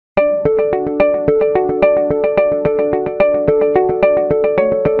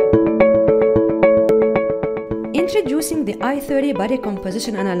Introducing the i30 Body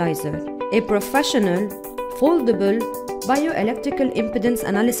Composition Analyzer, a professional, foldable, bioelectrical impedance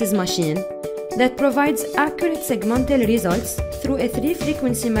analysis machine that provides accurate segmental results through a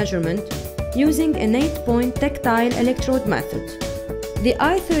 3-frequency measurement using an 8-point tactile electrode method. The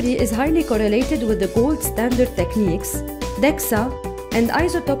i30 is highly correlated with the gold standard techniques, DEXA, and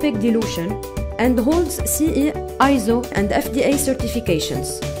isotopic dilution, and holds CE, ISO, and FDA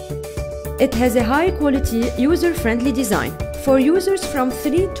certifications. It has a high-quality, user-friendly design. For users from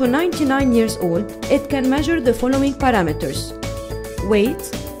 3 to 99 years old, it can measure the following parameters: weight,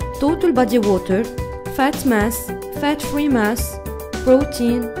 total body water, fat mass, fat-free mass,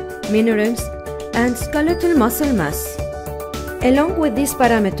 protein, minerals, and skeletal muscle mass. Along with these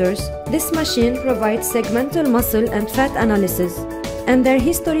parameters, this machine provides segmental muscle and fat analysis and their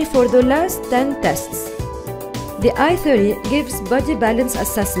history for the last 10 tests. The i30 gives body balance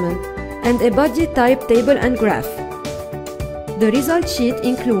assessment and a body type table and graph. The result sheet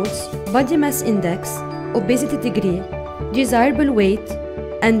includes body mass index, obesity degree, desirable weight,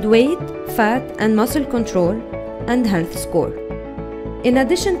 and weight, fat, and muscle control, and health score. In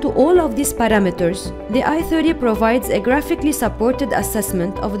addition to all of these parameters, the i30 provides a graphically supported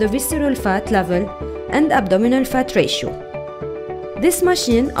assessment of the visceral fat level and abdominal fat ratio. This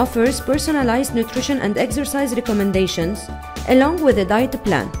machine offers personalized nutrition and exercise recommendations along with a diet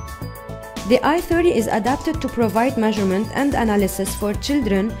plan. The i30 is adapted to provide measurement and analysis for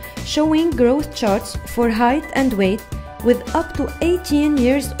children, showing growth charts for height and weight with up to 18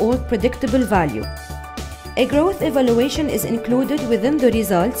 years old predictable value. A growth evaluation is included within the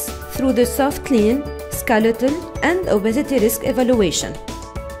results through the soft lean, skeletal, and obesity risk evaluation.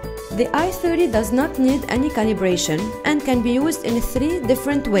 The i30 does not need any calibration and can be used in 3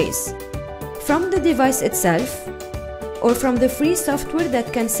 different ways: from the device itself, or from the free software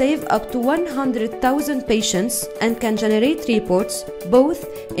that can save up to 100,000 patients and can generate reports both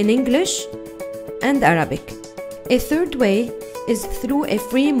in English and Arabic. A third way is through a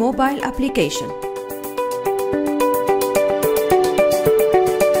free mobile application.